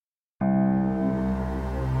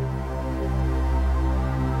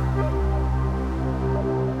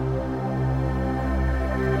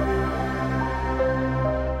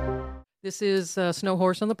This is Snow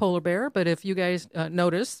Horse and the Polar Bear, but if you guys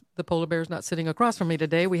notice, the Polar Bear is not sitting across from me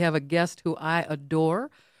today. We have a guest who I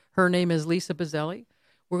adore. Her name is Lisa Bazzelli.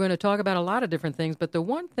 We're going to talk about a lot of different things, but the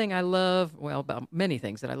one thing I love, well, about many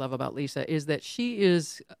things that I love about Lisa, is that she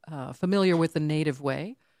is familiar with the Native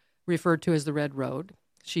Way, referred to as the Red Road.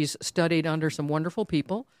 She's studied under some wonderful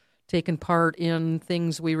people, taken part in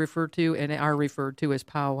things we refer to and are referred to as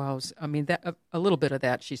powwows. I mean, that a little bit of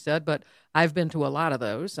that, she said, but I've been to a lot of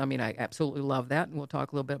those. I mean, I absolutely love that, and we'll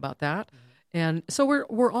talk a little bit about that. Mm-hmm. And so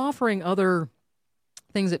we're offering other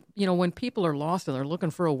things that, when people are lost and they're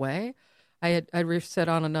looking for a way. I said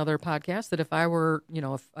on another podcast that if I were,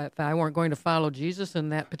 if I weren't going to follow Jesus in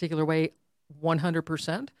that particular way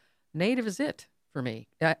 100%, Native is it for me.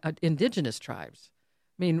 Indigenous tribes.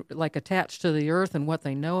 I mean, like attached to the earth and what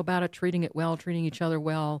they know about it, treating it well, treating each other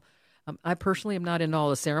well. I personally am not in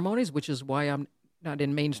all the ceremonies, which is why I'm not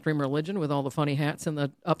in mainstream religion with all the funny hats and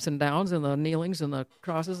the ups and downs and the kneelings and the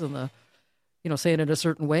crosses and the, saying it a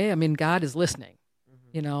certain way. I mean, God is listening,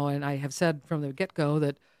 and I have said from the get-go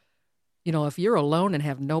that, if you're alone and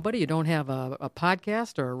have nobody, you don't have a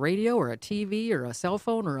podcast or a radio or a TV or a cell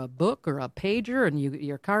phone or a book or a pager, and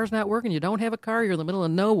your car's not working, you don't have a car, you're in the middle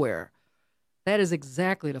of nowhere. That is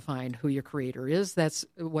exactly to find who your creator is. That's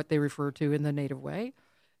what they refer to in the Native Way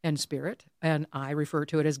and spirit. And I refer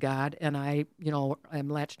to it as God. And I, I'm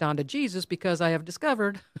latched on to Jesus because I have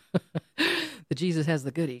discovered that Jesus has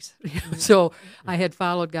the goodies. So I had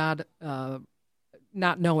followed God,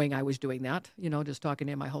 not knowing I was doing that, just talking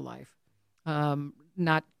to him my whole life.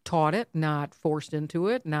 Not taught it, not forced into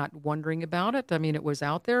it, not wondering about it. I mean, it was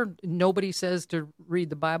out there. Nobody says to read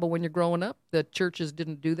the Bible when you're growing up. The churches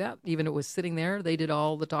didn't do that. Even it was sitting there, they did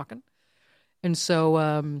all the talking. And so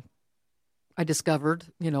I discovered,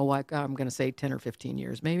 like I'm going to say 10 or 15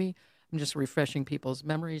 years maybe. I'm just refreshing people's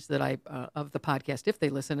memories that of the podcast, if they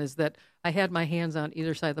listen, is that I had my hands on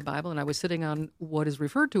either side of the Bible, and I was sitting on what is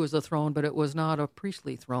referred to as a throne, but it was not a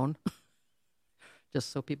priestly throne.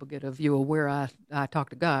 Just so people get a view of where I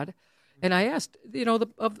talk to God. And I asked,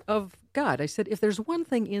 of God, I said, if there's one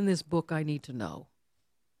thing in this book I need to know,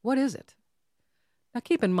 what is it? Now,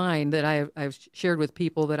 keep in mind that I've shared with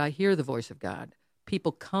people that I hear the voice of God.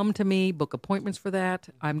 People come to me, book appointments for that.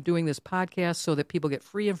 I'm doing this podcast so that people get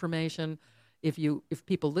free information. If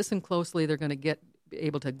people listen closely, they're going to be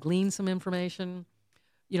able to glean some information,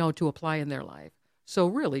 to apply in their life. So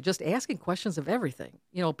really, just asking questions of everything,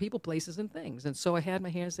 people, places, and things. And so I had my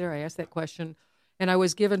hands there. I asked that question, and I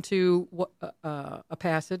was given to a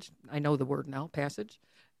passage. I know the word now, passage,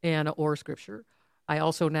 or scripture. I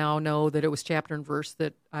also now know that it was chapter and verse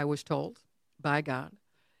that I was told by God.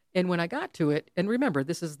 And when I got to it, and remember,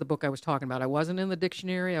 this is the book I was talking about. I wasn't in the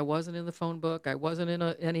dictionary. I wasn't in the phone book. I wasn't in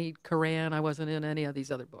any Quran. I wasn't in any of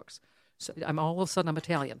these other books. So all of a sudden, I'm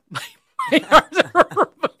Italian.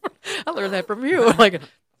 I learned that from you, like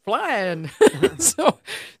flying. so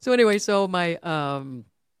anyway, so my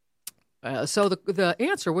so the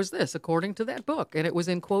answer was this, according to that book, and it was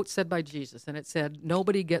in quotes said by Jesus, and it said,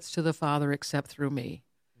 "Nobody gets to the Father except through me."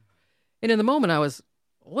 And in the moment, I was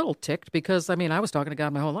a little ticked because I was talking to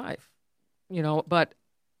God my whole life, But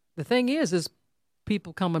the thing is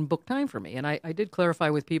people come and book time for me, and I did clarify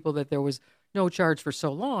with people that there was no charge for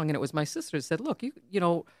so long, and it was my sister who said, "Look,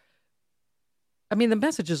 the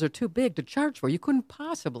messages are too big to charge for. You couldn't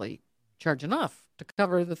possibly charge enough to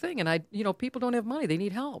cover the thing." And people don't have money. They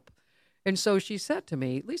need help. And so she said to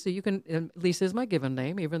me, "Lisa, you can," and Lisa is my given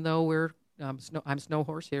name, even though I'm Snow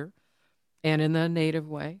Horse here. And in the Native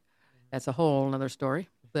Way, that's a whole other story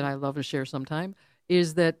that I love to share sometime,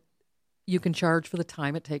 is that you can charge for the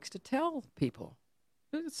time it takes to tell people.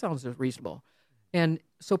 It sounds reasonable. And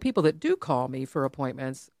so people that do call me for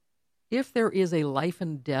appointments, if there is a life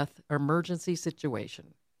and death emergency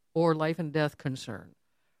situation or life and death concern,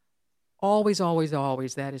 always, always,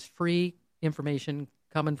 always, that is free information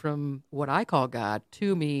coming from what I call God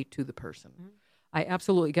to me, to the person. Mm-hmm. I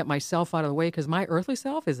absolutely get myself out of the way because my earthly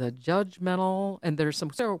self is a judgmental, and there's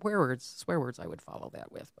some swear words I would follow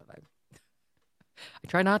that with, but I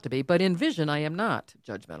try not to be. But in vision, I am not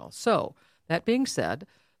judgmental. So that being said,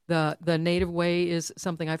 the Native Way is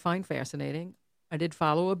something I find fascinating. I did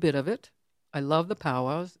follow a bit of it. I love the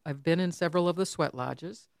powwows. I've been in several of the sweat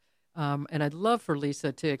lodges. And I'd love for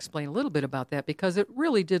Lisa to explain a little bit about that because it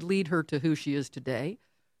really did lead her to who she is today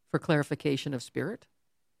for clarification of spirit.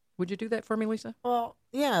 Would you do that for me, Lisa? Well,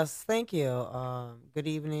 yes, thank you. Good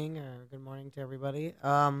evening or good morning to everybody.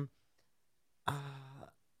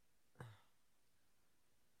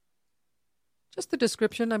 Just the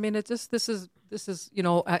description. This is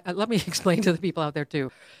let me explain to the people out there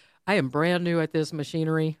too. I am brand new at this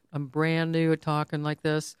machinery. I'm brand new at talking like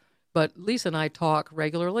this. But Lisa and I talk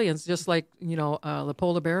regularly, and it's just like the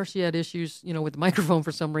polar bear. She had issues, with the microphone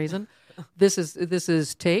for some reason. This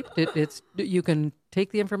is taped. It's you can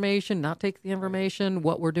take the information, not take the information.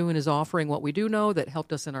 What we're doing is offering what we do know that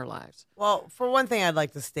helped us in our lives. Well, for one thing, I'd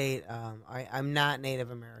like to state I'm not Native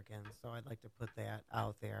American, so I'd like to put that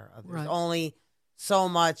out there. There's Right. only so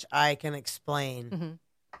much I can explain Mhm.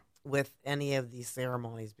 with any of these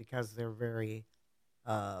ceremonies because they're very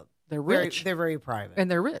They're rich, they're very private. and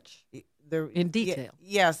they're rich. They're in detail.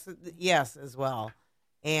 Yes, as well.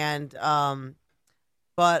 And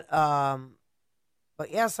but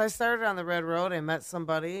yes, I started on the Red Road. I met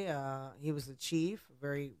somebody. He was the chief, a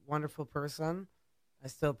very wonderful person. I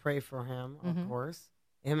still pray for him, Mhm. of course.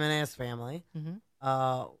 Him and his family.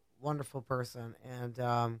 Mhm. Wonderful person.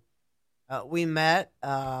 And we met.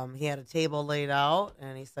 He had a table laid out,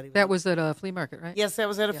 and he said That was at a flea market, right? Yes, that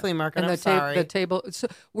was at a Yeah. flea market. And I'm sorry. the table. So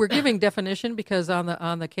we're giving definition because on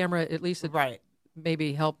the camera, at least it Right.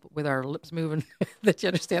 maybe help with our lips moving that you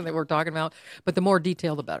understand that we're talking about. But the more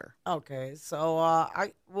detail, the better. Okay, so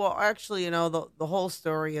actually, the whole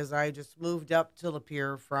story is I just moved up to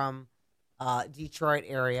Lapeer from Detroit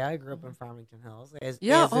area. I grew up in Farmington Hills.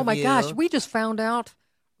 Yeah. As Oh of my you. gosh, we just found out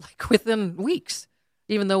like within weeks,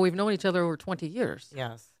 even though we've known each other over 20 years,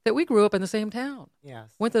 Yes, that we grew up in the same town, yes.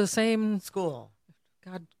 went to the same. School.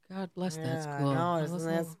 God bless that Yeah, I school. know, God isn't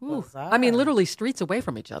bless that it. Ooh. bizarre? I mean, literally streets away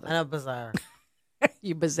from each I other. know, bizarre.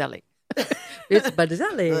 You Bazzelli. It's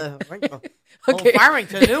Bazzelli. Okay.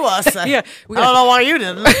 Farmington knew us. Yeah, I don't know why you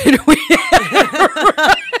didn't.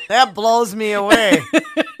 That blows me away.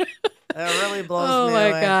 That really blows Oh me my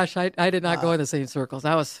away. gosh, I did not go in the same circles.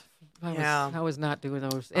 I was not doing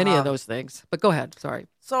any of those things. But go ahead. Sorry.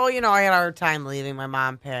 So, I had a hard time leaving. My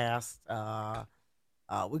mom passed.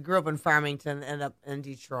 We grew up in Farmington, ended up in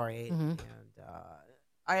Detroit. Mhm. And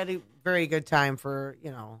I had a very good time for,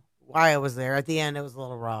 why I was there. At the end, it was a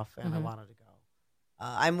little rough, and I Mhm. wanted to go.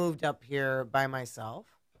 I moved up here by myself.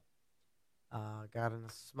 Got in a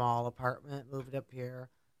small apartment, moved up here.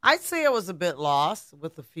 I'd say I was a bit lost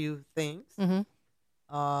with a few things.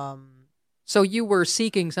 Mm-hmm. Um, So you were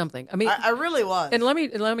seeking something. I mean, I really was. and let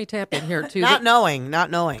me tap in here too. not knowing.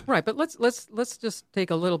 Right, but let's just take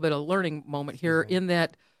a little bit of learning moment here. Mhm. In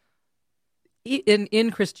that,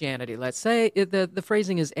 in Christianity, let's say the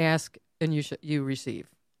phrasing is "ask and you receive,"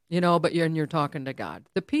 but you're talking to God.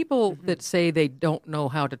 The people Mhm. that say they don't know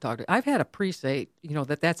how to talk to, I've had a priest say,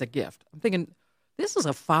 that's a gift. I'm thinking, this is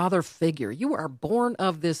a father figure. You are born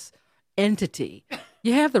of this entity.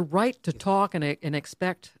 You have the right to talk and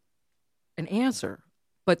expect an answer,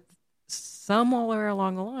 but somewhere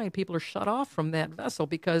along the line, people are shut off from that vessel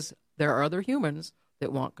because there are other humans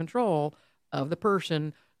that want control of the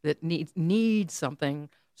person that needs something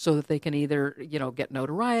so that they can either get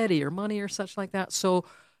notoriety or money or such like that. So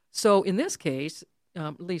in this case,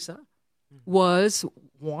 Lisa was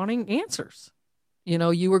wanting answers.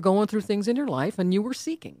 You were going through things in your life and you were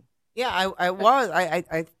seeking. Yeah, I was.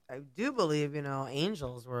 I do believe,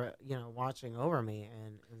 angels were, watching over me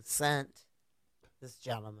and sent this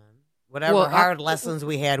gentleman. Whatever hard lessons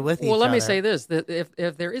we had with each other. Well, let me say this, that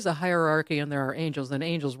if there is a hierarchy and there are angels, then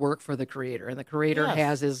angels work for the Creator. And the Creator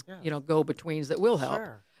has his, go-betweens that will help.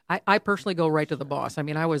 Sure. I personally go right to the boss. I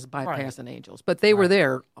mean, I was bypassing angels. But they were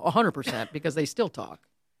there 100% because they still talk.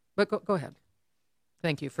 But go ahead.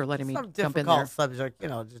 Thank you for letting me Some jump in there. difficult subject,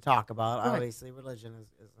 to talk about. Right. Obviously, religion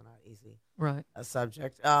is not easy. Right. A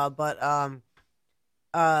subject.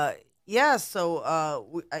 Yeah, so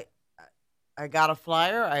I got a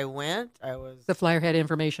flyer. I went. The flyer had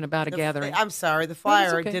information about a gathering. I'm sorry. The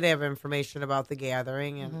flyer okay. did have information about the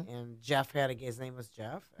gathering, and Jeff his name was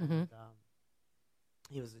Jeff, and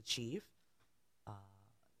he was the chief.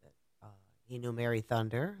 He knew Mary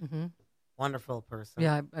Thunder. Mm-hmm. Wonderful person.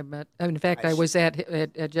 Yeah, I met. In fact, I was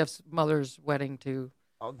at Jeff's mother's wedding too.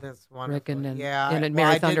 Oh, that's wonderful. Rick and at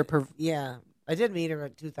Mary Thunder. I did meet her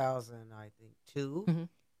in 2000, I think, 2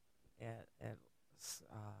 at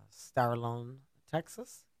Star Lone,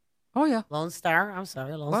 Texas. Oh yeah, Lone Star. I'm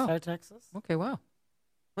sorry, Lone Star, Texas. Okay, wow.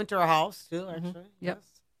 Went to her house too, actually. Yep. Yes,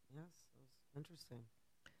 it was interesting.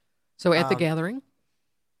 So at the gathering.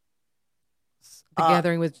 The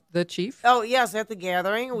gathering with the chief. Oh yes, at the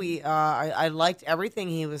gathering, I liked everything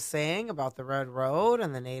he was saying about the Red Road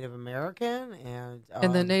and the Native American and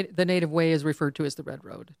the Native Way is referred to as the Red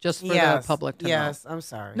Road, just for the public to know. Yes, I'm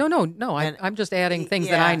sorry. No. I'm just adding things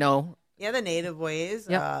that I know. Yeah, the Native ways.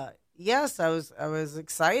 Yep. Yes, I was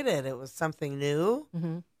excited. It was something new,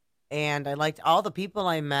 and I liked all the people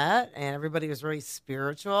I met, and everybody was very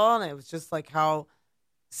spiritual, and it was just like how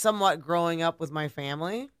somewhat growing up with my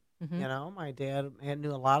family. My dad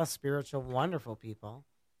knew a lot of spiritual, wonderful people,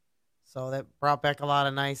 So that brought back a lot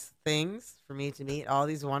of nice things for me to meet all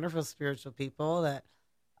these wonderful spiritual people that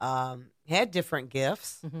had different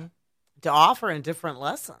gifts to offer in different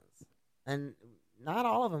lessons. And not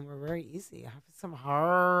all of them were very easy. I have some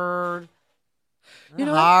hard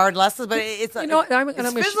lessons, but it's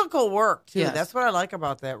physical work too. Yes. That's what I like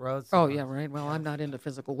about that road. Oh yeah, right. Well, I'm not into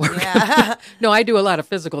physical work. Yeah. No, I do a lot of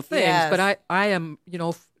physical things, but I am,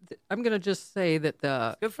 I'm going to just say that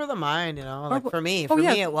it's good for the mind, Like for me,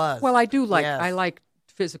 it was. Well, I do like I like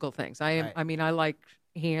physical things. I like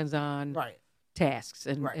hands-on tasks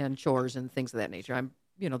and chores and things of that nature. I'm,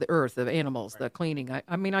 the earth, the animals, the cleaning.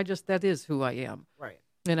 That is who I am. Right.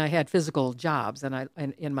 And I had physical jobs and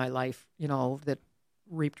in my life, that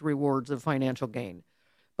reaped rewards of financial gain.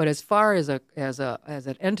 But as far as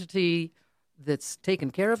an entity that's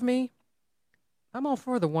taken care of me, I'm all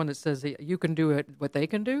for the one that says you can do it, what they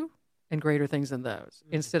can do, and greater things than those.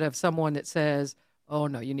 Instead of someone that says, "Oh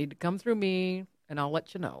no, you need to come through me, and I'll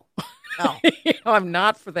let you know." No. I'm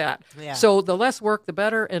not for that. Yeah. So the less work, the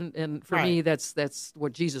better. And for me, that's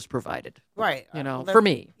what Jesus provided. Right. For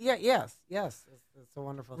me. Yeah. Yes. It's a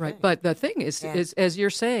wonderful thing. Right. But the thing is as you're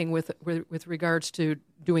saying with regards to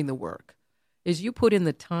doing the work, is you put in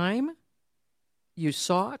the time, you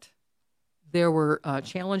sought, there were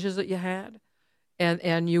challenges that you had,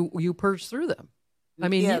 and you purged through them. I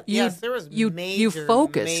mean, there was you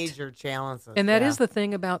focused. Major challenges. And that is the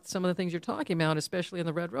thing about some of the things you're talking about, especially in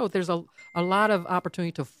the Red Road. There's a lot of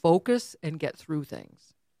opportunity to focus and get through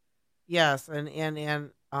things. Yes, and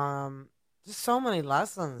just so many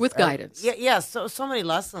lessons. With guidance. So many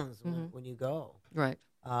lessons when you go. Right.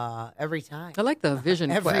 Every time. I like the vision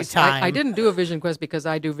every quest. time. I didn't do a vision quest because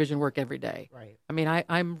I do vision work every day. Right. I mean,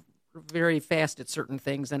 I'm very fast at certain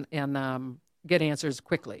things and get answers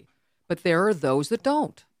quickly. But there are those that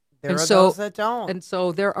don't. Those that don't. And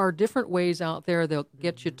so there are different ways out there that'll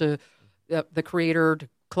get you to the Creator, to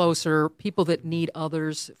closer, people that need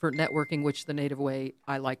others for networking, which the Native Way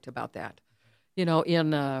I liked about that. I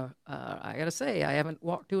got to say, I haven't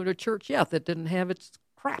walked to a church yet that didn't have its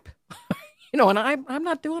crap. And I'm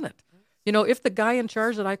not doing it. If the guy in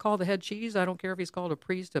charge that I call the head cheese, I don't care if he's called a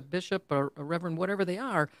priest, a bishop, or a reverend, whatever they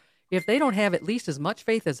are, if they don't have at least as much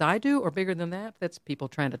faith as I do or bigger than that, that's people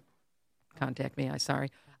trying to contact me. I'm sorry.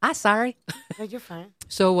 No, you're fine.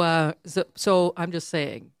 So I'm just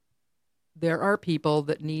saying, there are people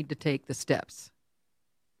that need to take the steps.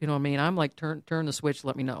 You know what I mean? I'm like, turn the switch,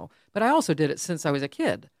 let me know. But I also did it since I was a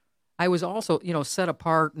kid. I was also, set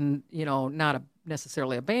apart and, not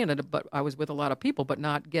necessarily abandoned, but I was with a lot of people, but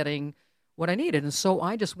not getting what I needed. And so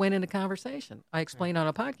I just went into conversation. I explained on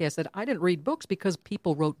a podcast that I didn't read books because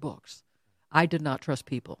people wrote books. I did not trust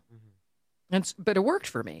people. But it worked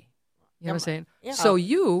for me. You know what I'm saying? Yeah.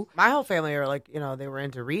 So my whole family are like, they were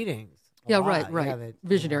into readings. Yeah, right.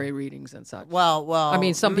 Visionary readings and such. Well. I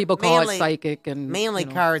mean, some people call it psychic and mainly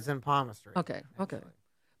cards and palmistry. Okay.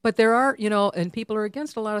 But there are, and people are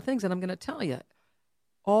against a lot of things, and I'm going to tell you,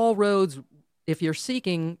 all roads, if you're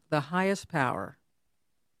seeking the highest power,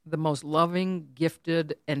 the most loving,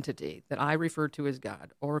 gifted entity that I refer to as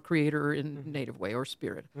God or Creator in Native Way or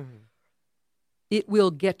Spirit, it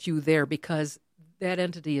will get you there because that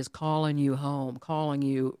entity is calling you home, calling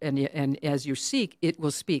you, and as you seek, it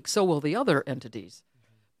will speak. So will the other entities.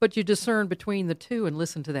 But you discern between the two and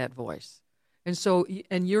listen to that voice. And so,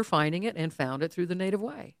 and you're finding it and found it through the Native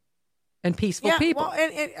Way. And peaceful people.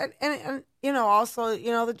 Well, and also,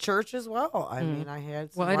 the church as well. I mean, I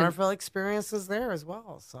had some wonderful experiences there as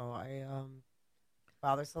well. So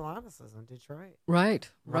Father Solanus is in Detroit. Right.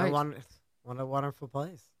 What a wonderful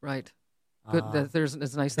place. Right. Good.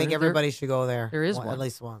 It's nice. I think everybody should go there. There is one. At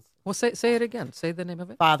least once. Well, say it again. Say the name of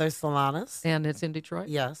it. Father Solanus. And it's in Detroit?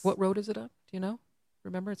 Yes. What road is it up? Do you know?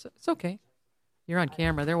 Remember? It's okay. You're on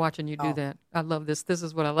camera. They're watching you do that. I love this. This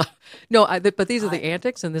is what I love. No, but these are the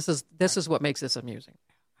antics, and this is what makes this amusing.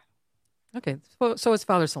 Okay. So it's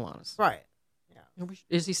Father Solanus. Right. Yeah.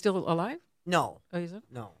 Is he still alive? No. Oh, is it?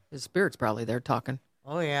 No. His spirit's probably there talking.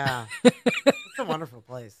 Oh, yeah. It's a wonderful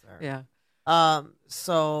place there. Yeah. I don't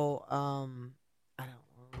know.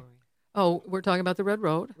 Oh, we're talking about the Red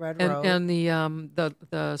Road. Road. And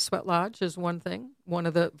the Sweat Lodge is one thing, one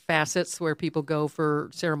of the facets where people go for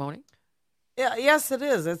ceremony. Yeah, yes, it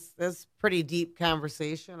is. It's pretty deep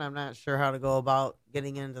conversation. I'm not sure how to go about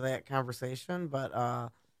getting into that conversation,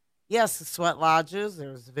 but yes, the Sweat Lodges.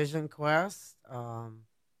 There's Vision Quest,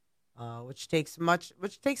 which takes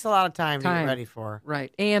a lot of time to get ready for.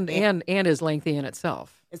 Right, and is lengthy in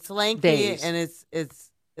itself. It's lengthy, Days. and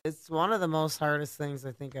it's one of the most hardest things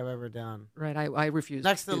I think I've ever done. Right, I refuse.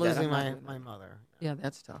 Next to do that. losing I'm not my mother. Yeah,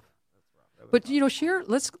 that's tough. But share.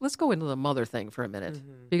 Let's go into the mother thing for a minute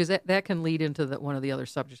because that can lead into one of the other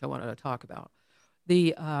subjects I wanted to talk about.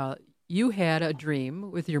 You had a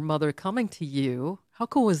dream with your mother coming to you. How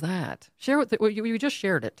cool was that? Share with you just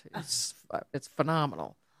shared it. It's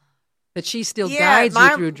phenomenal that she still guides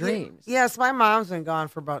you through dreams. Yes, my mom's been gone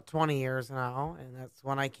for about 20 years now, and that's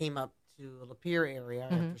when I came up to the Lapeer area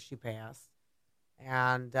after she passed.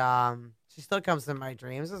 And she still comes in my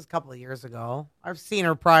dreams. It was a couple of years ago. I've seen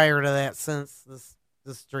her prior to that since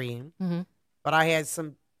this dream. But I had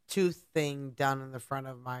some tooth thing done in the front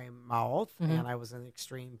of my mouth, and I was in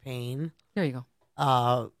extreme pain. There you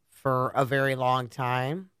go. For a very long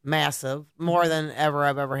time. Massive. More than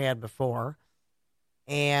I've ever had before.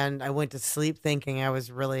 And I went to sleep thinking I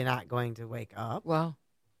was really not going to wake up. Wow.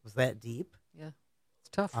 It was that deep. Yeah. It's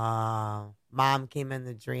tough. Mom came in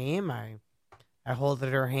the dream. I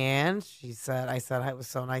holded her hand. I said it was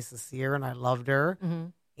so nice to see her and I loved her.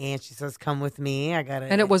 And she says, "Come with me. I got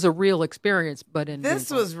it." And it was a real experience, but this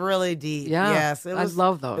was really deep. Yeah. Yes. I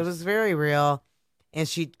love those. It was very real. And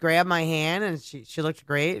she grabbed my hand and she looked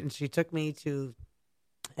great and she took me to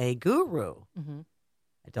a guru.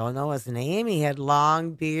 I don't know his name. He had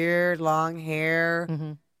long beard, long hair,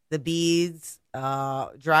 the beads,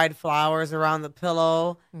 dried flowers around the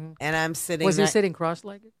pillow, and I'm sitting. Was he sitting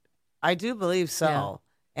cross-legged? I do believe so.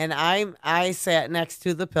 Yeah. And I sat next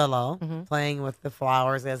to the pillow, playing with the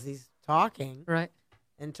flowers as he's talking, right,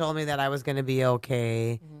 and told me that I was going to be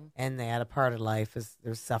okay, and that a part of life is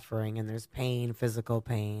there's suffering and there's pain, physical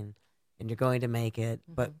pain. And you're going to make it.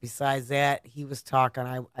 But besides that, he was talking,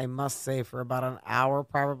 I must say, for about an hour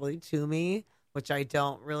probably to me, which I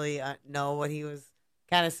don't really know what he was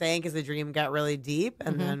kind of saying because the dream got really deep.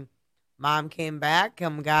 And then Mom came back,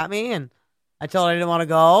 got me, and I told her I didn't want to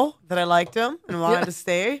go, that I liked him and wanted to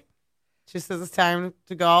stay. She says it's time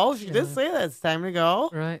to go. She did say that. It's time to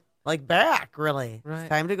go. Right. Like back, really. Right. It's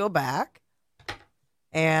time to go back.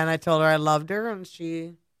 And I told her I loved her, and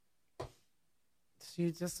she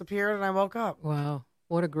disappeared and I woke up. Wow.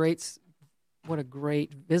 What a great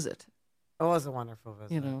visit. It was a wonderful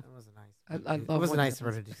visit. It was a nice. I love it was nice for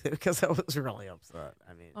her to do it because I was really upset.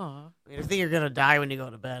 I mean, I think you're gonna die when you go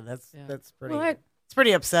to bed. That's pretty. It's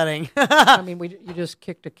pretty upsetting. I mean, you just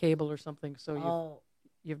kicked a cable or something, so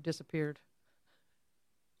you've disappeared.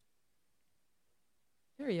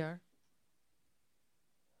 There you are.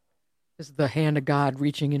 This is the hand of God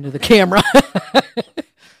reaching into the camera.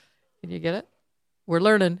 Can you get it? We're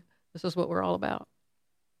learning. This is what we're all about.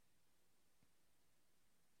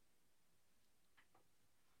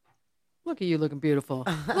 Look at you looking beautiful.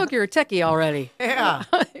 Look, you're a techie already. Yeah.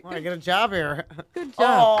 Well, I get a job here. Good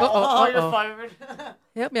job. You're fired.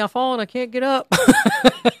 Help me, I'm falling. I can't get up.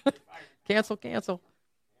 Cancel.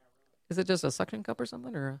 Is it just a suction cup or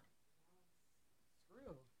something? Or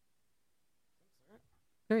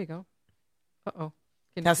there you go. Uh-oh.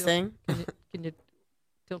 Testing. Can you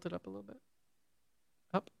tilt it up a little bit?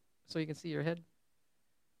 Up so you can see your head.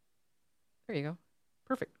 There you go.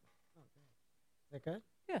 Perfect. Is that good?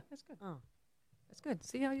 Yeah, that's good. Oh, that's good.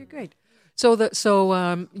 See how you're great. So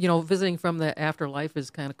visiting from the afterlife is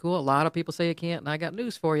kind of cool. A lot of people say you can't, and I got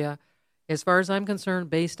news for you. As far as I'm concerned,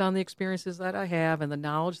 based on the experiences that I have and the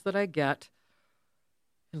knowledge that I get,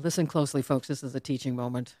 and listen closely, folks. This is a teaching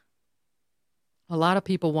moment. A lot of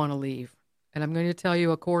people want to leave, and I'm going to tell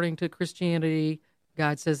you, according to Christianity,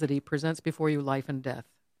 God says that he presents before you life and death.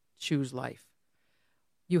 Choose life.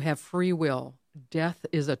 You have free will. Death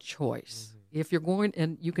is a choice. If you're going,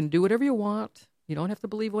 and you can do whatever you want. You don't have to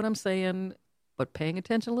believe what I'm saying, but paying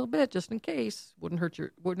attention a little bit, just in case, wouldn't hurt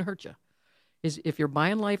you. Is if you're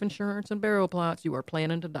buying life insurance and burial plots, you are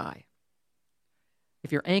planning to die.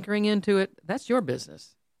 If you're anchoring into it, that's your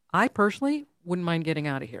business. I personally wouldn't mind getting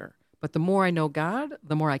out of here. But the more I know God,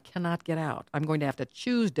 the more I cannot get out. I'm going to have to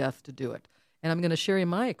choose death to do it. And I'm going to share you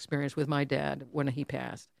my experience with my dad when he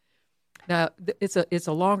passed. Now, it's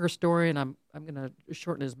a longer story, and I'm going to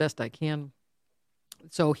shorten it as best I can.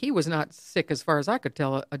 So he was not sick, as far as I could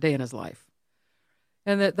tell, a day in his life.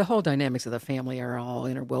 And the whole dynamics of the family are all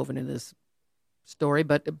interwoven in this story.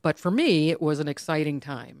 But for me, it was an exciting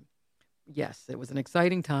time. Yes, it was an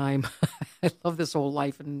exciting time. I love this whole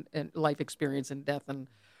life and life experience and death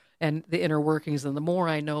and the inner workings. And the more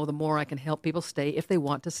I know, the more I can help people stay if they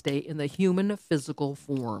want to stay in the human physical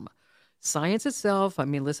form. Science itself,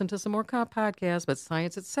 listen to some more podcasts, but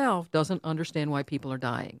science itself doesn't understand why people are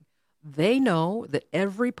dying. They know that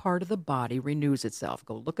every part of the body renews itself.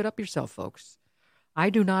 Go look it up yourself, folks.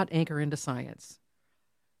 I do not anchor into science.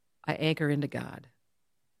 I anchor into God.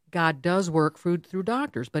 God does work through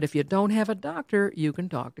doctors, but if you don't have a doctor, you can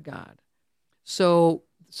talk to God. So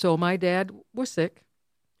my dad was sick.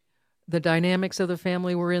 the dynamics of the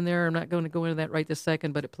family were in there. I'm not going to go into that right this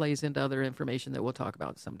second, but it plays into other information that we'll talk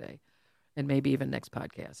about someday, and maybe even next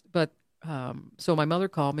podcast. But so my mother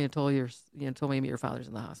called me and told me your father's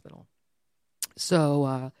in the hospital.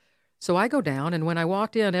 So I go down, and when I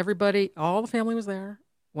walked in, all the family was there.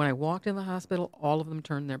 When I walked in the hospital, all of them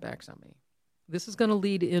turned their backs on me. This is going to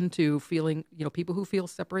lead into feeling, people who feel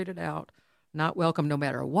separated out, not welcome no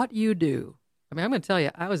matter what you do. I mean, I'm going to tell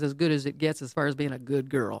you, I was as good as it gets as far as being a good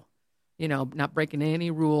girl. Not breaking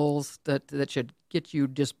any rules that should get you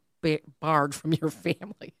just barred from your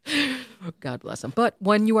family. God bless them. But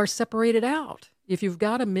when you are separated out, if you've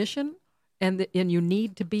got a mission and you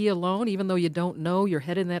need to be alone, even though you don't know you're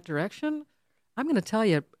headed in that direction, I'm going to tell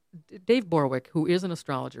you, Dave Borwick, who is an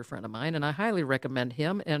astrologer friend of mine, and I highly recommend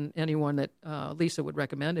him and anyone that Lisa would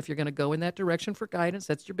recommend if you're going to go in that direction for guidance.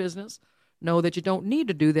 That's your business. Know that you don't need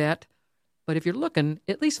to do that. But if you're looking,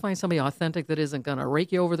 at least find somebody authentic that isn't going to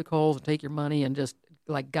rake you over the coals and take your money and just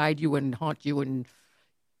like guide you and haunt you and,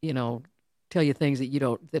 tell you things that you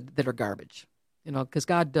don't, that are garbage, because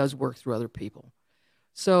God does work through other people.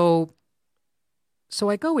 So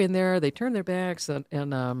I go in there, they turn their backs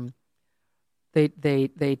and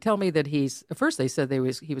they tell me that at first they said he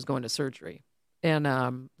was going to surgery.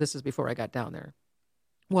 And this is before I got down there.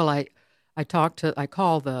 Well, I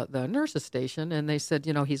called the nurse's station, and they said,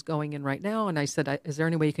 he's going in right now. And I said, is there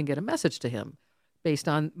any way you can get a message to him based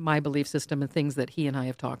on my belief system and things that he and I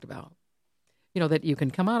have talked about? That you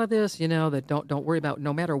can come out of this, that don't worry about,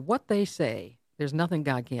 no matter what they say, there's nothing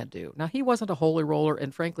God can't do. Now, he wasn't a holy roller,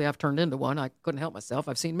 and frankly, I've turned into one. I couldn't help myself.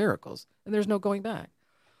 I've seen miracles, and there's no going back.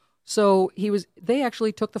 So they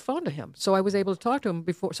actually took the phone to him. So I was able to talk to him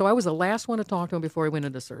before. So I was the last one to talk to him before he went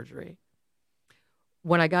into surgery.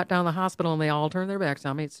 When I got down to the hospital and they all turned their backs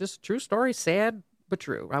on me, it's just a true story, sad but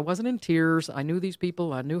true. I wasn't in tears. I knew these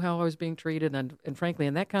people. I knew how I was being treated. And frankly,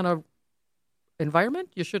 in that kind of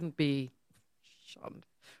environment, you shouldn't be shunned.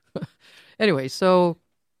 Anyway, and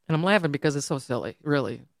I'm laughing because it's so silly,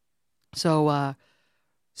 really. So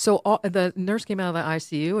the nurse came out of the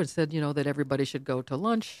ICU and said, that everybody should go to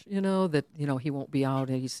lunch, that, he won't be out.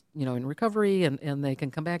 He's, in recovery and they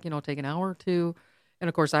can come back, take an hour or two. And,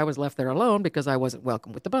 of course, I was left there alone because I wasn't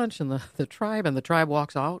welcome with the bunch and the tribe. And the tribe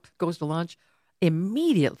walks out, goes to lunch.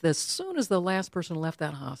 Immediately, as soon as the last person left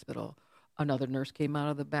that hospital, another nurse came out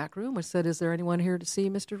of the back room and said, is there anyone here to see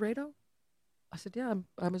Mr. Rado? I said, yeah,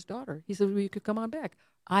 I'm his daughter. He said, well, you could come on back.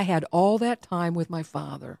 I had all that time with my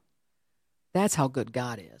father. That's how good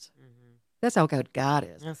God is. Mm-hmm. That's how good God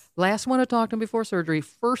is. Yes. Last one to talk to him before surgery,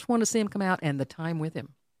 first one to see him come out, and the time with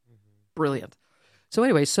him. Mm-hmm. Brilliant. So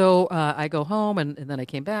anyway, I go home, and then I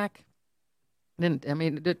came back.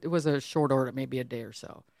 It was a short order, maybe a day or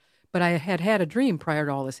so. But I had a dream prior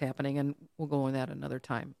to all this happening, and we'll go on that another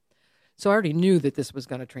time. So I already knew that this was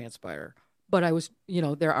going to transpire. But I was,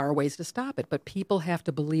 there are ways to stop it. But people have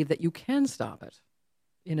to believe that you can stop it,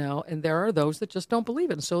 and there are those that just don't believe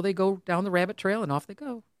it. And so they go down the rabbit trail, and off they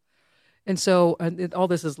go. And so all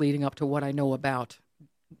this is leading up to what I know about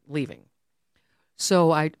leaving. So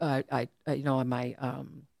my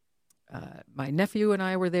nephew and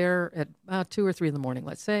I were there at about 2 or 3 in the morning,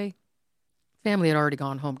 let's say. Family had already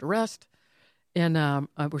gone home to rest, and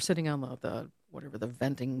we're sitting on the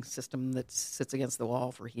venting system that sits against the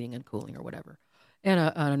wall for heating and cooling or whatever. And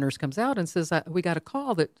a nurse comes out and says, we got a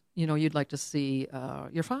call that, you'd like to see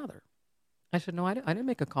your father. I said, no, I didn't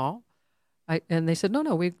make a call. And they said,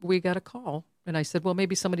 no, we got a call. And I said, well,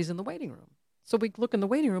 maybe somebody's in the waiting room. So we look in the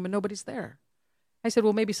waiting room and nobody's there. I said,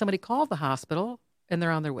 well, maybe somebody called the hospital and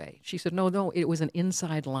they're on their way. She said, no, it was an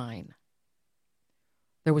inside line.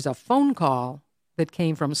 There was a phone call that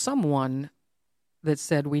came from someone that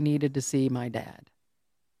said we needed to see my dad.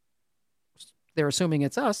 They're assuming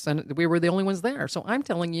it's us, and we were the only ones there. So I'm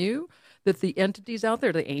telling you that the entities out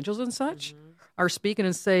there, the angels and such, mm-hmm. are speaking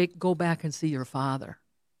and say, go back and see your father.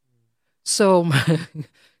 Mm-hmm. So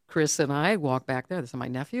Chris and I walk back there. This is my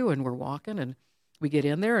nephew, and we're walking, and we get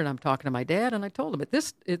in there, and I'm talking to my dad, and I told him at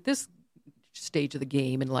this stage of the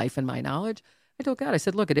game in life and my knowledge, I told God, I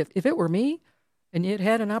said, look, if it were me and it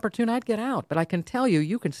had an opportunity, I'd get out. But I can tell you,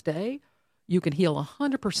 you can stay. You can heal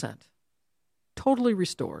 100%, totally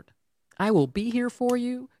restored. I will be here for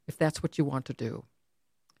you if that's what you want to do.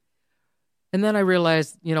 And then I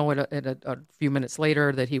realized, a few minutes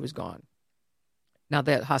later that he was gone. Now,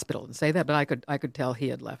 that hospital didn't say that, but I could tell he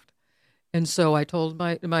had left. And so I told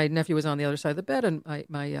my nephew was on the other side of the bed, and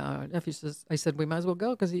my nephew says, I said, we might as well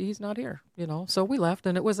go because he's not here, So we left,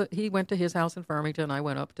 and he went to his house in Farmington. I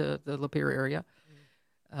went up to the Lapeer area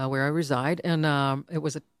where I reside, and it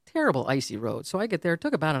was a terrible icy road. So I get there. It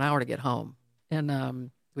took about an hour to get home,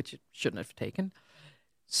 and which it shouldn't have taken.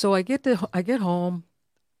 So I get home,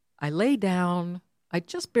 I lay down, I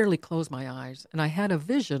just barely closed my eyes, and I had a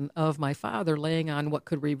vision of my father laying on what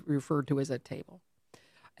could be referred to as a table.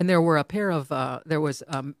 And there were a pair of,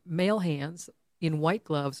 male hands in white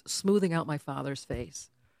gloves smoothing out my father's face.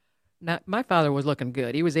 Now, my father was looking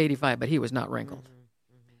good. He was 85, but he was not wrinkled.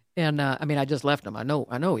 And I just left him. I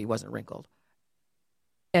know he wasn't wrinkled.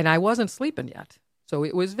 And I wasn't sleeping yet, so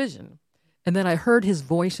it was vision. And then I heard his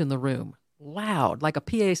voice in the room, loud, like a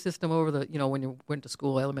PA system over the, when you went to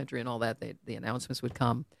school, elementary and all that, the announcements would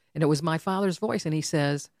come. And it was my father's voice, and he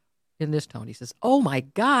says, in this tone, he says, "Oh, my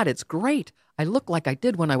God, it's great. I look like I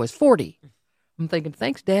did when I was 40. I'm thinking,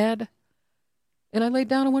 thanks, Dad. And I laid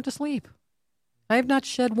down and went to sleep. I have not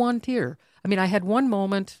shed one tear. I had one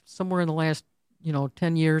moment somewhere in the last,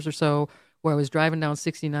 10 years or so where I was driving down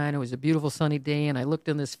 69. It was a beautiful sunny day, and I looked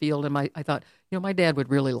in this field, and I thought, my dad would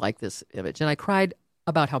really like this image. And I cried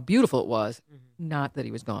about how beautiful it was, not that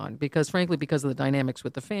he was gone, because frankly, because of the dynamics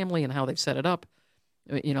with the family and how they've set it up,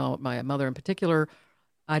 my mother in particular,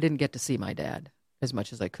 I didn't get to see my dad as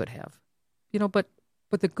much as I could have, but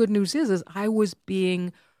the good news is I was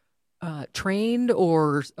being trained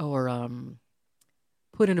or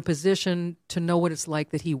put in a position to know what it's like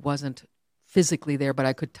that he wasn't physically there, but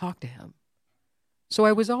I could talk to him. So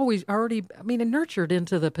I was always already, nurtured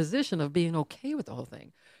into the position of being okay with the whole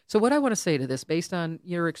thing. So what I want to say to this, based on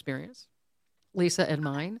your experience, Lisa, and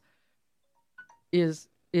mine, is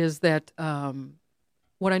that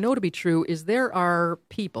what I know to be true is there are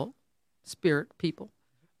people, spirit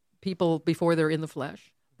people before they're in the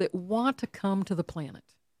flesh, that want to come to the planet.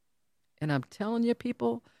 And I'm telling you,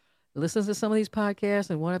 people, listen to some of these podcasts,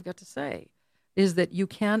 and what I've got to say is that you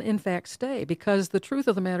can, in fact, stay. Because the truth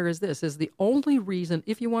of the matter is this, is the only reason,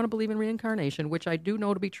 if you want to believe in reincarnation, which I do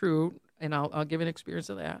know to be true, and I'll give an experience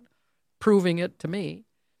of that, proving it to me,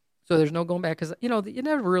 so there's no going back, because, you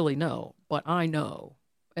never really know, but I know,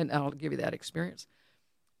 and I'll give you that experience,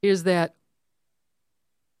 is that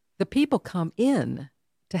the people come in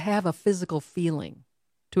to have a physical feeling,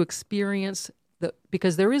 to experience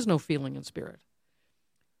because there is no feeling in spirit.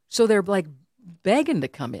 So they're like begging to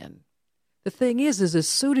come in. The thing is as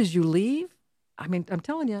soon as you leave, I'm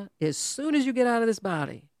telling you, as soon as you get out of this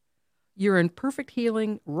body, you're in perfect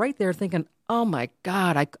healing right there thinking, oh my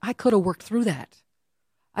God, I could have worked through that.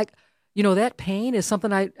 That pain is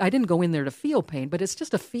something I didn't go in there to feel pain, but it's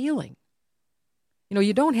just a feeling.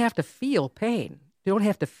 You don't have to feel pain. You don't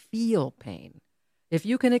have to feel pain. If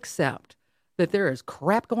you can accept that there is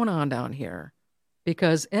crap going on down here,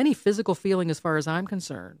 because any physical feeling, as far as I'm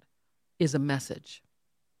concerned, is a message.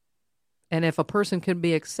 And if a person can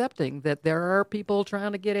be accepting that there are people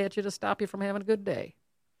trying to get at you to stop you from having a good day,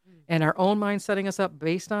 and our own mind setting us up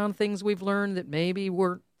based on things we've learned that maybe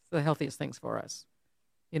weren't the healthiest things for us.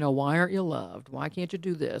 Why aren't you loved? Why can't you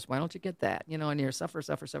do this? Why don't you get that? And you're suffer,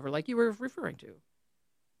 like you were referring to.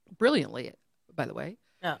 Brilliantly, by the way.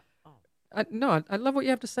 Yeah. I love what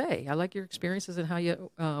you have to say. I like your experiences and how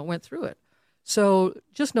you went through it. So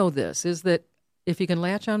just know this, is that if you can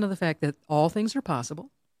latch on to the fact that all things are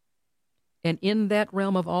possible, and in that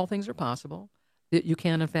realm of all things are possible, that you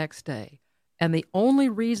can, in fact, stay. And the only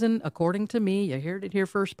reason, according to me, you heard it here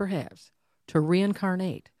first perhaps, to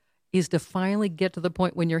reincarnate is to finally get to the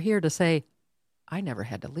point when you're here to say, I never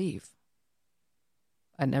had to leave.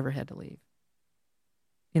 I never had to leave.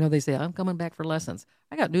 They say, I'm coming back for lessons.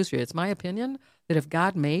 I got news for you. It's my opinion that if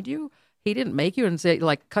God made you, he didn't make you and say,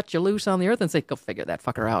 cut you loose on the earth and say, go figure that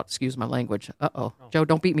fucker out. Excuse my language. Uh-oh. Joe,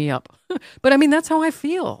 don't beat me up. But that's how I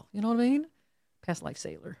feel. You know what I mean? Past life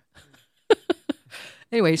sailor.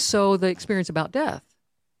 Anyway, so the experience about death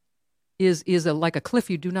is like a cliff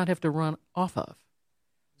you do not have to run off of.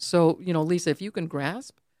 So, Lisa, if you can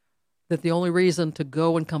grasp that the only reason to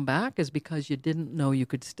go and come back is because you didn't know you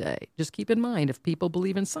could stay. Just keep in mind, if people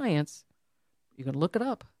believe in science, you can look it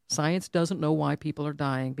up. Science doesn't know why people are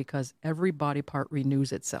dying because every body part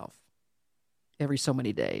renews itself every so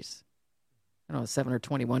many days. 7 or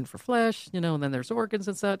 21 for flesh, and then there's organs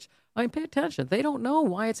and such. Pay attention. They don't know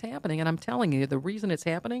why it's happening. And I'm telling you, the reason it's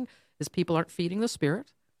happening is people aren't feeding the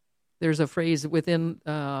spirit. There's a phrase within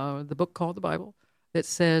the book called the Bible that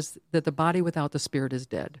says that the body without the spirit is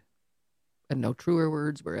dead. And no truer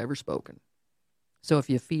words were ever spoken. So if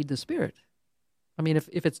you feed the spirit,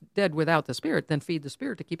 if it's dead without the spirit, then feed the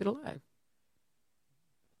spirit to keep it alive.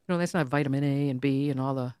 That's not vitamin A and B and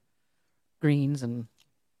all the greens and,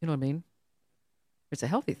 you know what I mean? It's a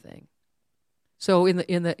healthy thing. So in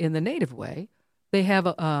the native way, they have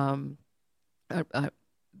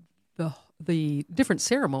the different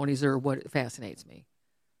ceremonies are what fascinates me.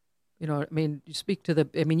 You speak to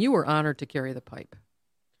you were honored to carry the pipe.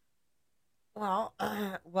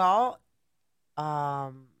 Well,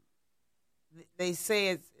 um, they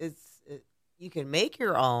say you can make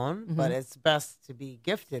your own, but it's best to be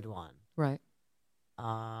gifted one. Right.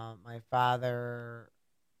 My father,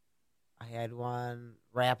 I had one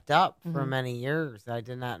wrapped up for many years that I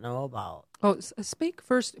did not know about. Oh, speak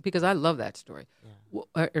first, because I love that story,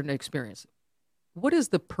 an experience. What is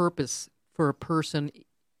the purpose for a person?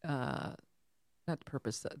 Not the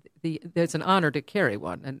purpose. It's an honor to carry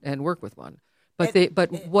one and work with one.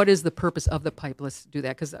 But what is the purpose of the pipe? Let's do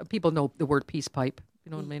that, because people know the word peace pipe. You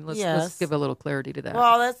know what I mean? Let's give a little clarity to that.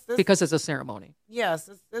 Well, that's because it's a ceremony. Yes,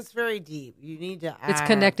 it's very deep. You need to. It's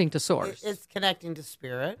connecting to source. It's connecting to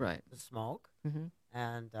spirit, right? The smoke,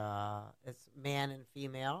 and it's man and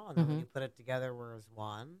female, and then when you put it together, we're as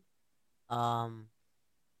one.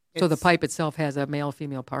 So the pipe itself has a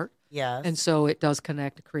male-female part. Yes, and so it does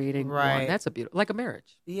connect, creating one. That's a beautiful, like a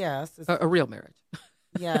marriage. Yes, a real marriage.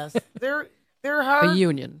 Yes, they're hard. A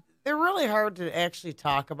union. They're really hard to actually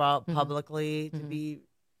talk about publicly, to be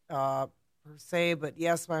per se. But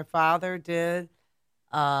yes, my father did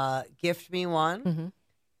gift me one.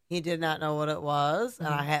 He did not know what it was, and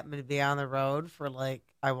I happened to be on the road for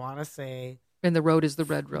I want to say. And the road is the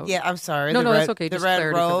red road. Yeah, I'm sorry. No, that's okay. The Just red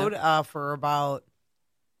road for about,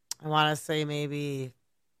 I want to say maybe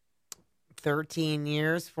 13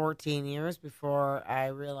 years, 14 years before I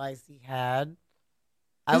realized he had.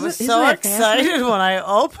 I was so excited when I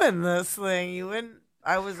opened this thing.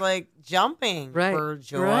 I was jumping for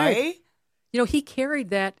joy. Right. He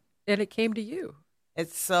carried that, and it came to you.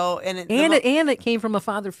 It's so, and it came from a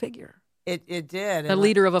father figure. It did. A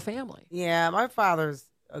leader of a family. Yeah, my father's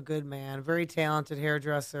a good man, very talented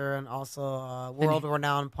hairdresser, and also a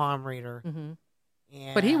world-renowned palm reader.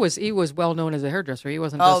 And but he was well known as a hairdresser. He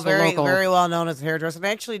wasn't just very, a local. very well known as a hairdresser. And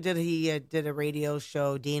actually, he did a radio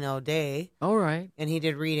show, Dino Day. Oh, right. And he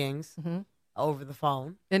did readings over the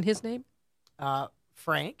phone. And his name?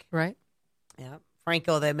 Frank. Right. Yeah,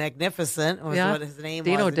 Franco the Magnificent was what his name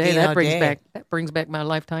Dino was. Day. That brings back my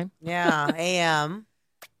lifetime. Yeah, AM.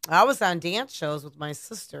 I was on dance shows with my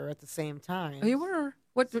sister at the same time. Oh, you were?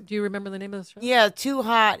 What do you remember the name of the show? Yeah, Too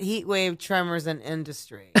Hot Heat Wave Tremors in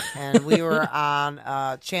Industry, and we were on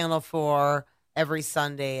Channel 4 every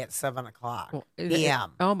Sunday at 7:00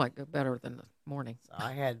 p.m. Oh my God, better than the morning. So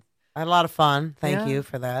I had a lot of fun. Thank you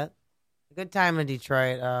for that. A good time in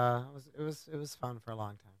Detroit. It was fun for a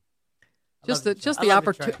long time. Just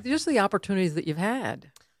the opportunities that you've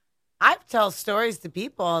had. I tell stories to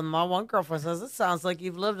people, and my one girlfriend says, "It sounds like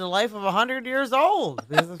you've lived a life of 100 years old,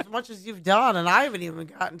 because as much as you've done, and I haven't even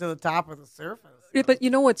gotten to the top of the surface." Yeah, but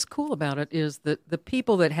what's cool about it is that the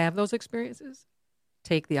people that have those experiences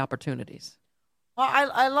take the opportunities. Well,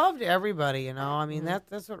 I loved everybody, I mean,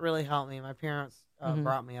 that's what really helped me. My parents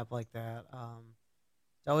brought me up like that.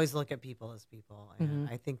 To always look at people as people, and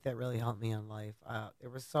I think that really helped me in life.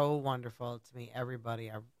 It was so wonderful to meet everybody.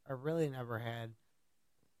 I really never had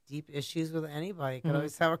deep issues with anybody. Could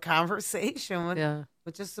always have a conversation with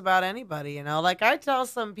just about anybody, Like I tell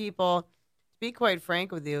some people, to be quite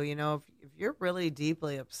frank with you, if you're really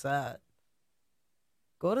deeply upset,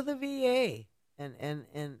 go to the VA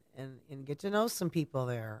and get to know some people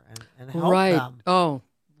there and help them. Oh.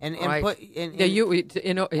 And right. put and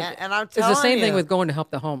I'm telling it's the same thing with going to help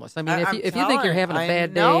the homeless. I mean, if you think you're having a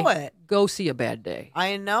bad day, go see a bad day.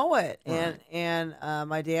 I know it. Right. And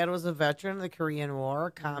my dad was a veteran of the Korean War,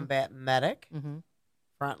 combat medic,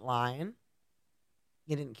 front line.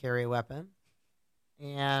 He didn't carry a weapon,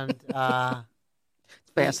 and it's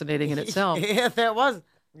fascinating in itself. Yeah, that was.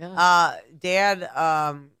 Yeah. Dad,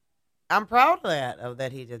 I'm proud of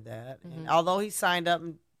that he did that. And although he signed up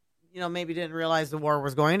and maybe didn't realize the war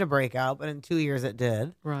was going to break out, but in 2 years it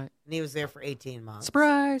did. Right. And he was there for 18 months.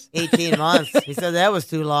 Surprise! 18 months. He said that was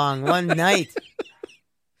too long. One night.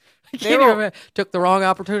 Took the wrong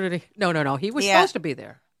opportunity. No. He was supposed to be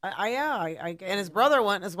there. And his brother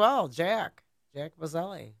went as well, Jack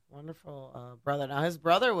Bazzelli. Wonderful brother. Now, his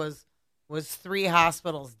brother was 3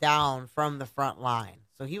 hospitals down from the front line.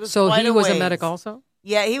 So he was quite a ways. A medic also?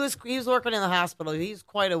 Yeah, he was working in the hospital. He's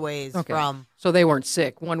quite a ways from. So they weren't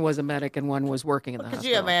sick. One was a medic and one was working in the hospital. Could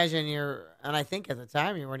you imagine and I think at the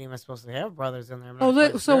time you weren't even supposed to have brothers in there.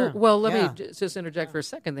 Let me just interject for a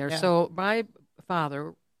second there. Yeah. So my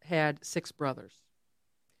father had 6 brothers.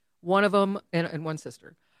 One of them and one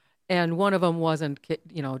sister. And one of them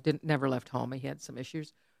never left home. He had some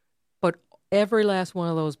issues. But every last one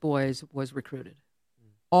of those boys was recruited.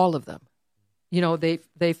 All of them.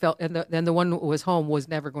 They felt, and then the one who was home was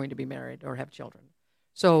never going to be married or have children.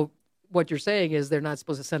 So what you're saying is they're not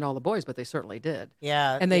supposed to send all the boys, but they certainly did.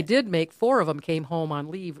 Yeah. And they did make 4 of them came home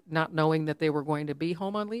on leave, not knowing that they were going to be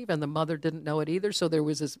home on leave, and the mother didn't know it either. So there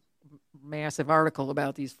was this massive article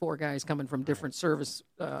about these 4 guys coming from different service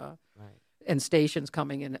and stations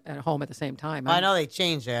coming in at home at the same time. I know they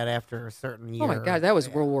changed that after a certain year. Oh my God, that was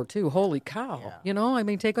World War II. Holy cow! Yeah. You know, I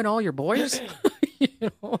mean, taking all your boys.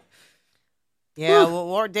 You know. Yeah,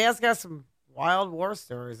 well, Dad's got some wild war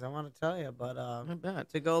stories I want to tell you, but I bet.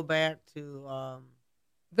 to go back to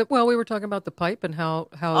Well, we were talking about the pipe and how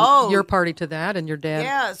Oh. you're party to that, and your dad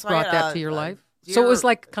Yeah, so I brought had that a- to your a life. So it was dear-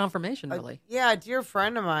 like confirmation, really. yeah, a dear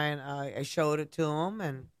friend of mine, I showed it to him,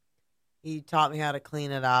 and he taught me how to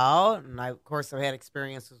clean it out. And of course, I've had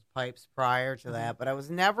experience with pipes prior to that, but I was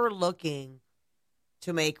never looking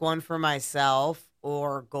to make one for myself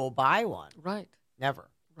or go buy one. Right, Never.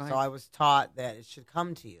 right, So I was taught that it should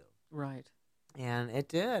come to you, right. and it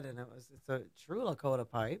did. And it's a true Lakota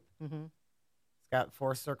pipe. Mm-hmm. It's got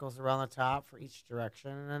 4 circles around the top for each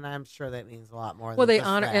direction, and I'm sure that means a lot more. Well, than they just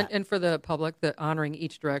honor that. and for the public, the honoring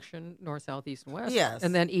each direction, north, south, east, and west. Yes.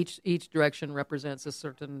 and then each direction represents a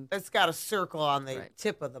certain. It's got a circle on the Right.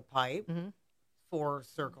 tip of the pipe, Mm-hmm. 4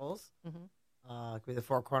 circles. Mm-hmm. It could be the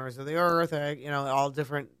 4 corners of the earth, all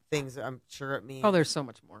different things. I'm sure it means. Oh, there's so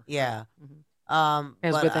much more. Yeah. Mhm.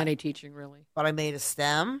 As But with any teaching, really. but I made a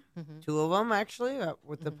stem, Mhm. 2 of them actually,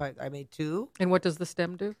 with the pipe. I made 2. And what does the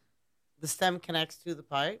stem do? The stem connects to the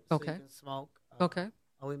pipe, so Okay. you can smoke. Okay.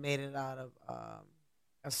 We made it out of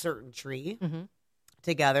a certain tree Mm-hmm.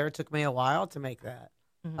 together. It took me a while to make that.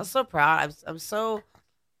 Mhm. I'm so proud. I'm so.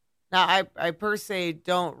 Now I per se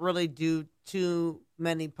don't really do too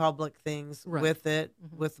many public things Right. with it.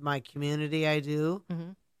 Mhm. With my community, I do.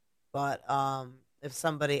 Mm-hmm. But if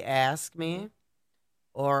somebody asks me,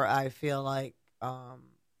 or I feel like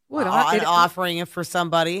offering it for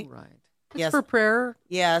somebody, Right. It's Yes. for prayer,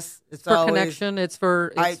 yes, it's for always. connection. It's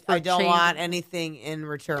for. I It's for don't change. want anything in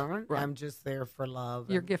return. Right. I'm just there for love.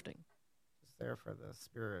 You're and gifting. just there for the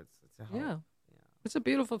spirits. It's a help. Yeah. It's a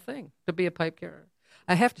beautiful thing to be a pipe carrier.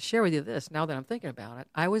 I have to share with you this now that I'm thinking about it.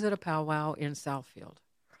 I was at a powwow in Southfield.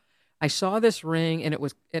 I saw this ring, and it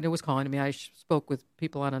was calling to me. I spoke with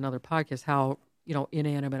people on another podcast how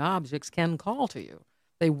inanimate objects can call to you.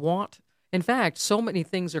 They want. In fact, so many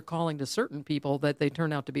things are calling to certain people that they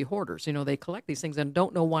turn out to be hoarders. They collect these things and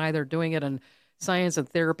don't know why they're doing it. And science and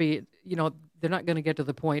therapy, they're not going to get to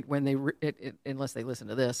the point when unless they listen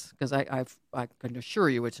to this, because I can assure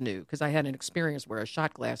you it's new. Because I had an experience where a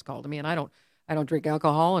shot glass called to me, and I don't drink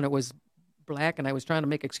alcohol, and it was black, and I was trying to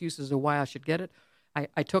make excuses of why I should get it.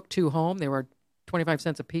 I took 2 home. They were 25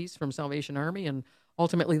 cents a piece from Salvation Army, and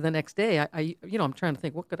ultimately the next day, I'm trying to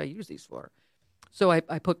think, what could I use these for? So I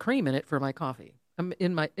put cream in it for my coffee.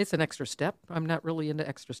 It's an extra step. I'm not really into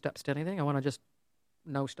extra steps to anything. I want to just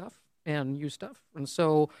know stuff and use stuff. And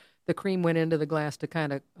so the cream went into the glass to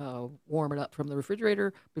kind of warm it up from the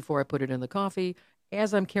refrigerator before I put it in the coffee.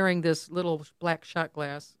 As I'm carrying this little black shot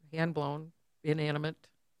glass, hand-blown, inanimate,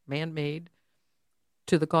 man-made,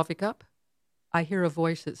 to the coffee cup, I hear a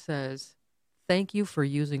voice that says, "Thank you for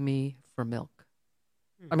using me for milk."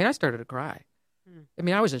 I mean, I started to cry. I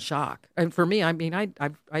mean, I was in shock. And for me, I mean, I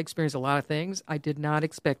experienced a lot of things. I did not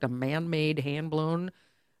expect a man-made, hand-blown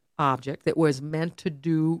object that was meant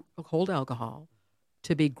to hold alcohol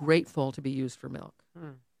to be grateful to be used for milk.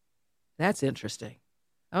 That's interesting.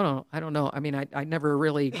 I don't know. I mean, I never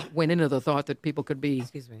really went into the thought that people could be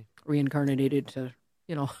Excuse me. reincarnated to,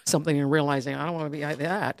 something and realizing I don't want to be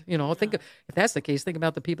that. Think if that's the case, think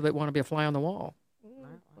about the people that want to be a fly on the wall. Oh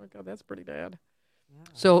my God, that's pretty bad. Yeah.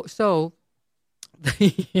 So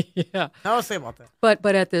yeah. I'll say about that.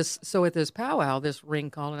 But at this powwow, this ring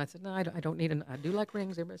called, and I said, no, I don't need I do like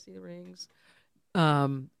rings. Everybody see the rings.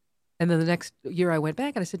 And then the next year I went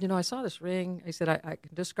back and I said, I saw this ring. I said, I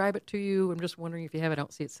can describe it to you. I'm just wondering if you have it. I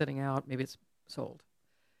don't see it sitting out. Maybe it's sold.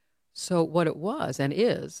 So what it was and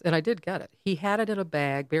is, and I did get it. He had it in a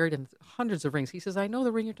bag buried in hundreds of rings. He says, I know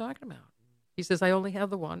the ring you're talking about. He says, I only have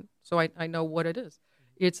the one, so I know what it is.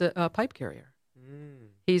 It's a pipe carrier.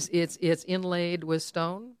 It's inlaid with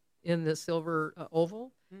stone in the silver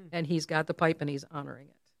oval, and he's got the pipe and he's honoring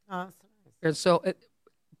it. Oh, that's nice. And so,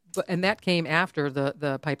 and that came after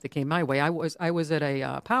the pipe that came my way. I was at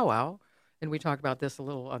a powwow, and we talked about this a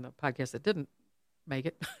little on the podcast that didn't make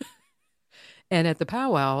it. And at the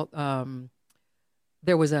powwow,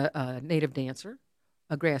 there was a native dancer,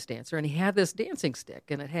 a grass dancer, and he had this dancing stick,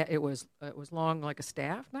 and it was long like a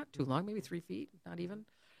staff, not too long, maybe 3 feet, not even.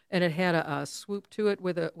 And it had a swoop to it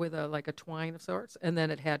with a like a twine of sorts, and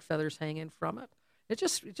then it had feathers hanging from it. It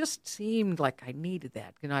just seemed like I needed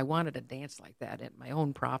that. I wanted to dance like that at my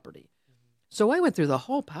own property. So I went through the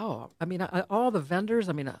whole powwow. I mean, all the vendors.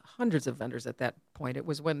 I mean, hundreds of vendors at that point. It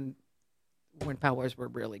was when powwows were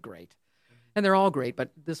really great, and they're all great.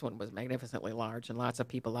 But this one was magnificently large, and lots of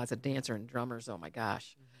people, lots of dancers and drummers. Oh my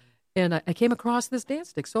gosh! And I came across this dance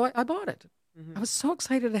stick, so I bought it. I was so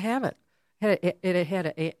excited to have it. It had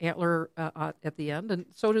an antler at the end, and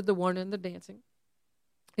so did the one in the dancing.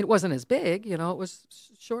 It wasn't as big, it was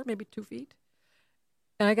short, maybe 2 feet.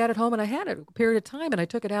 And I got it home, and I had it a period of time, and I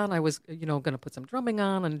took it out, and I was, going to put some drumming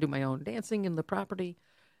on and do my own dancing in the property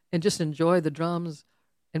and just enjoy the drums.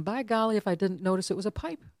 And by golly, if I didn't notice, it was a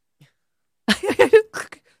pipe.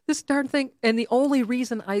 This darn thing. And the only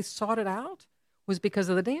reason I sought it out was because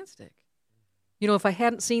of the dance stick. If I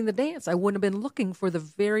hadn't seen the dance, I wouldn't have been looking for the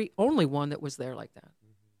very only one that was there like that.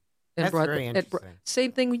 And That's very interesting.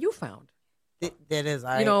 Same thing you found. That is.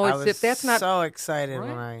 I was if that's not so excited right?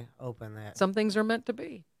 when I opened that. Some things are meant to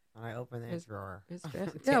be. When I opened that drawer.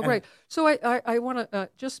 Yeah, right. So I want to,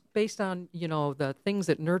 just based on, the things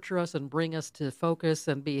that nurture us and bring us to focus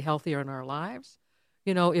and be healthier in our lives,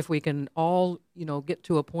 if we can all, get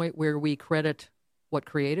to a point where we credit what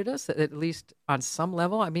created us, at least on some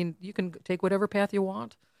level. I mean, you can take whatever path you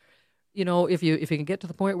want. If you can get to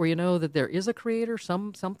the point where you know that there is a creator,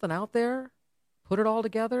 something out there, put it all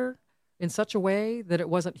together in such a way that it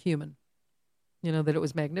wasn't human, that it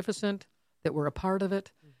was magnificent, that we're a part of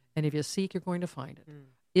it, and if you seek, you're going to find it.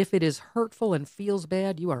 If it is hurtful and feels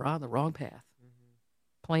bad, you are on the wrong path,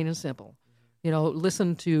 plain and simple.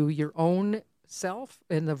 Listen to your own self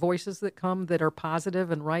and the voices that come that are positive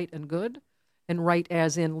and right and good, and right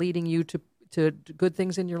as in leading you to good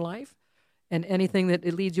things in your life, and anything that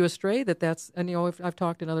it leads you astray, that's, and if I've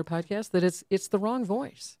talked in other podcasts, that it's the wrong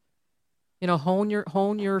voice.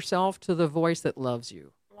 Hone yourself to the voice that loves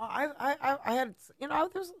you. Well, I had,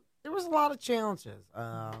 there was a lot of challenges.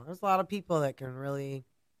 There's a lot of people that can really,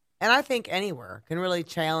 and I think anywhere can really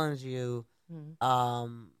challenge you,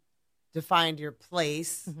 to find your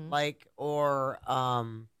place, or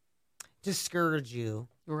discourage you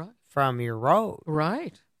from your road.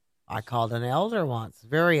 Right. I called an elder once,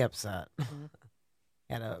 very upset.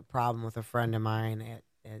 Had a problem with a friend of mine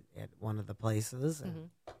at one of the places, and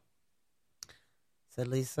said,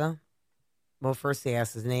 Lisa. Well, first he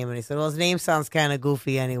asked his name, and he said, well, his name sounds kind of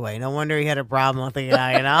goofy anyway. No wonder he had a problem with the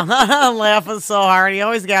guy, I'm laughing so hard. He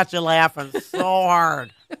always got you laughing so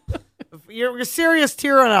hard. You're serious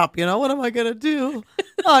tearing up, what am I going to do?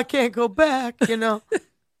 Oh, I can't go back, and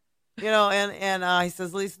he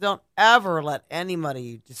says, Lisa, don't ever let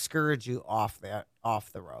anybody discourage you off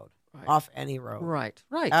the road, off any road. Right.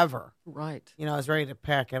 Ever. Right. I was ready to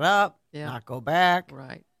pack it up, not go back.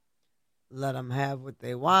 Right. Let them have what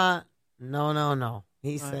they want. No.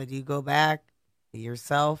 He said, you go back to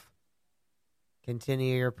yourself,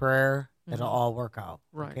 continue your prayer. It'll all work out.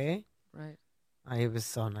 Right. Okay? Right. He was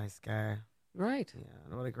so nice guy. Right.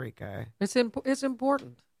 Yeah, what a great guy. It's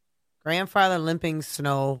important. Grandfather Limping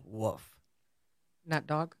Snow Wolf. Not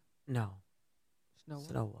dog? No.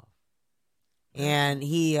 Snow Wolf. And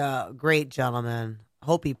he, great gentleman.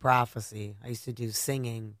 Hopi Prophecy. I used to do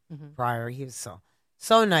singing prior. He was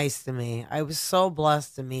so nice to me. I was so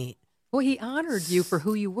blessed to meet. Well, he honored you for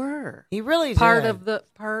who you were. He really did. Part of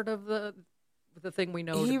the thing we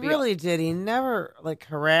know. He really did. He never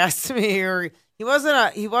harassed me, or he wasn't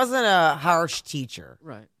a harsh teacher.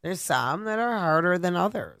 Right. There's some that are harder than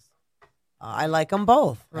others. I like them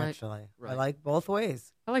both. Right. Actually, right. I like both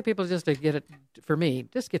ways. I like people just to get it. For me,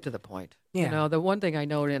 just get to the point. Yeah. The one thing I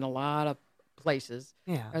know in a lot of places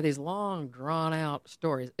are these long, drawn out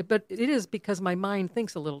stories. But it is because my mind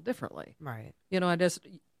thinks a little differently. Right. I just,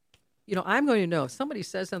 I'm going to know. If somebody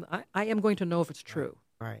says something, I am going to know if it's true.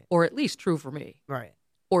 Right. Or at least true for me. Right.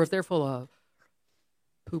 Or if they're full of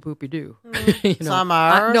poo-poopy-doo. Some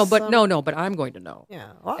are. But I'm going to know.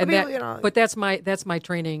 Yeah. Well, but that's my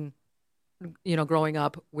training, growing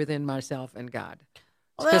up within myself and God.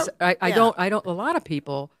 Because I don't, a lot of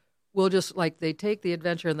people will just they take the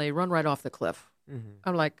adventure and they run right off the cliff.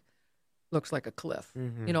 I'm like, looks like a cliff.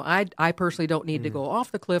 I personally don't need to go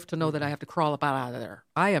off the cliff to know that I have to crawl up out of there.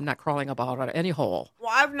 I am not crawling up out of any hole.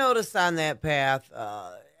 Well, I've noticed on that path,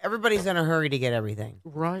 everybody's in a hurry to get everything.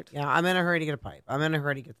 Right. Yeah, I'm in a hurry to get a pipe. I'm in a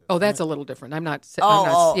hurry to get this. Oh, that's a little different. I'm just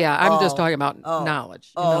talking about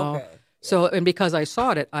knowledge. Okay. So, and because I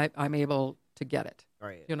sought it, I'm able to get it.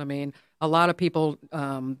 Right. You know what I mean? A lot of people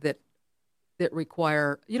that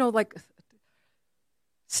require,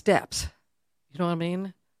 steps. You know what I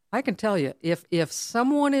mean? I can tell you, if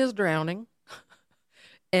someone is drowning,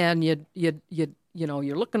 and you're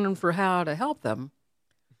looking for how to help them,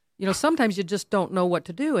 sometimes you just don't know what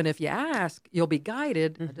to do, and if you ask, you'll be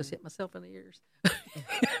guided. I just hit myself in the ears.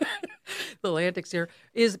 little antics here,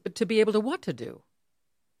 is to be able to what to do.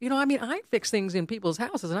 You know, I mean, I fix things in people's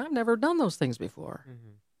houses, and I've never done those things before. Mm-hmm.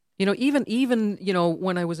 You know, even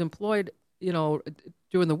when I was employed,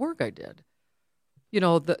 doing the work I did,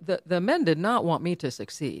 the men did not want me to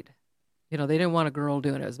succeed. You know, they didn't want a girl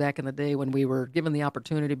doing it. It was back in the day when we were given the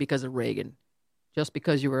opportunity because of Reagan. Just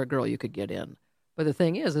because you were a girl, you could get in. But the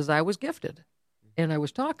thing is I was gifted, and I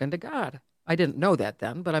was talking to God. I didn't know that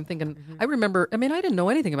then, but I'm thinking, I remember, I didn't know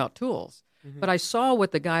anything about tools, but I saw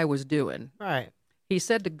what the guy was doing. Right. He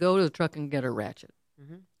said to go to the truck and get a ratchet.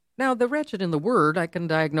 Mm-hmm. Now, the ratchet in the word, I can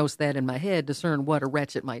diagnose that in my head, discern what a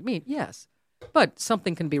ratchet might mean. Yes. But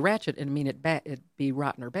something can be ratchet and mean it be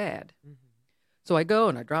rotten or bad. Mm-hmm. So I go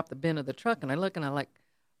and I drop the bin of the truck and I look and I'm like,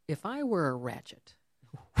 if I were a ratchet,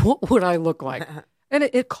 what would I look like? And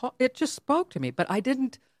it just spoke to me, but I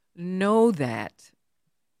didn't know that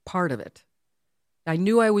part of it. I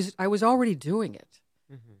knew I was already doing it.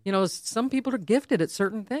 Mm-hmm. You know, some people are gifted at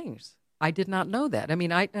certain things. I did not know that.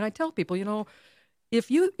 I tell people,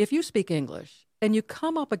 if you speak English and you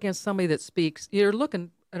come up against somebody that speaks, you're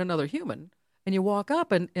looking at another human, and you walk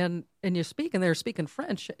up and you speak, and they're speaking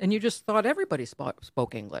French, and you just thought everybody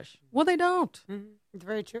spoke English. Well, they don't. Mm-hmm. It's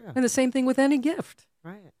very true. And the same thing with any gift.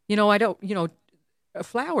 Right. A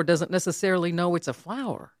flower doesn't necessarily know it's a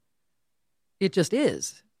flower. It just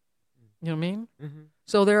is. You know what I mean? Mm-hmm.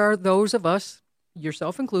 So there are those of us,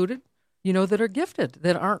 yourself included, that are gifted,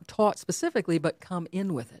 that aren't taught specifically, but come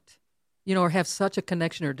in with it, or have such a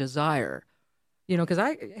connection or desire, because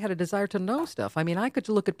I had a desire to know stuff. I could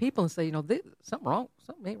look at people and say, something wrong,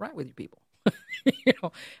 something ain't right with you people.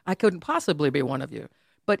 I couldn't possibly be one of you.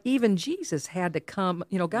 But even Jesus had to come,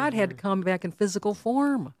 God had to come back in physical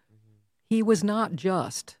form. Mm-hmm. He was not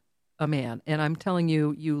just a man. And I'm telling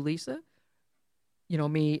you, Lisa,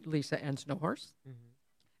 me, Lisa, and Snowhorse,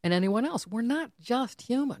 and anyone else, we're not just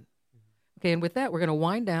human. Okay, and with that, we're going to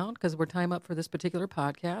wind down because we're time up for this particular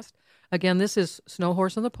podcast. Again, this is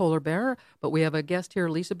Snowhorse and the Polar Bear, but we have a guest here,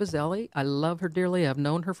 Lisa Bazzelli. I love her dearly. I've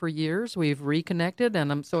known her for years. We've reconnected,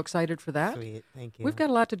 and I'm so excited for that. Sweet, thank you. We've got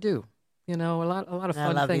a lot to do. A lot of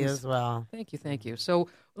fun things. I love you as well. Thank you. So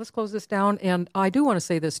let's close this down, and I do want to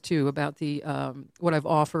say this too about the what I've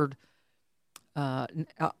offered to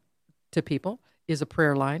people is a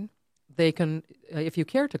prayer line. They can, if you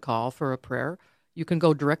care to call for a prayer, you can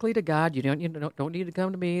go directly to God. You don't need to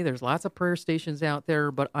come to me. There's lots of prayer stations out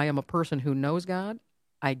there, but I am a person who knows God.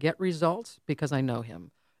 I get results because I know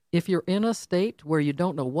Him. If you're in a state where you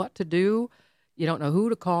don't know what to do, you don't know who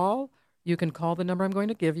to call, you can call the number I'm going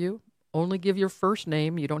to give you. Only give your first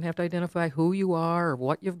name. You don't have to identify who you are or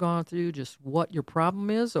what you've gone through, just what your problem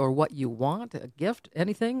is or what you want, a gift,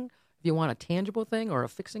 anything. If you want a tangible thing or a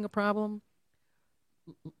fixing a problem,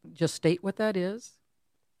 just state what that is.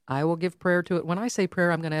 I will give prayer to it. When I say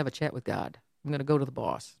prayer, I'm going to have a chat with God. I'm going to go to the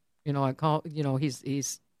boss. I call,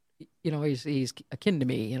 he's akin to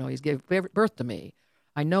me. He's gave birth to me.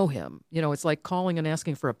 I know him. It's like calling and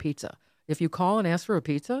asking for a pizza. If you call and ask for a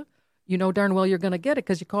pizza, you know darn well you're going to get it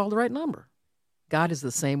because you called the right number. God is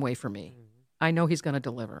the same way for me. I know He's going to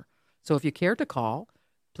deliver. So if you care to call,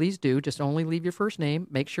 please do. Just only leave your first name.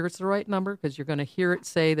 Make sure it's the right number because you're going to hear it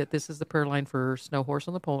say that this is the prayer line for Snowhorse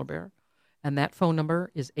and the Polar Bear. And that phone number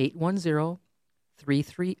is 810-33...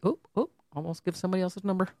 almost give somebody else's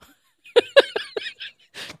number.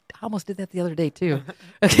 I almost did that the other day, too.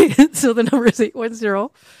 Okay, so the number is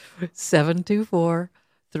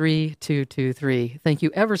 810-724-3223. Thank you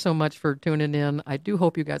ever so much for tuning in. I do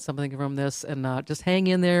hope you got something from this. And just hang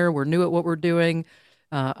in there. We're new at what we're doing.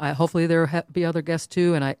 Hopefully there will be other guests,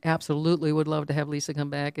 too. And I absolutely would love to have Lisa come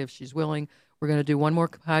back if she's willing. We're going to do one more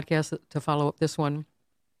podcast to follow up this one,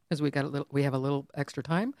 because we have a little extra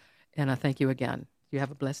time, and I thank you again. You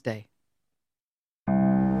have a blessed day.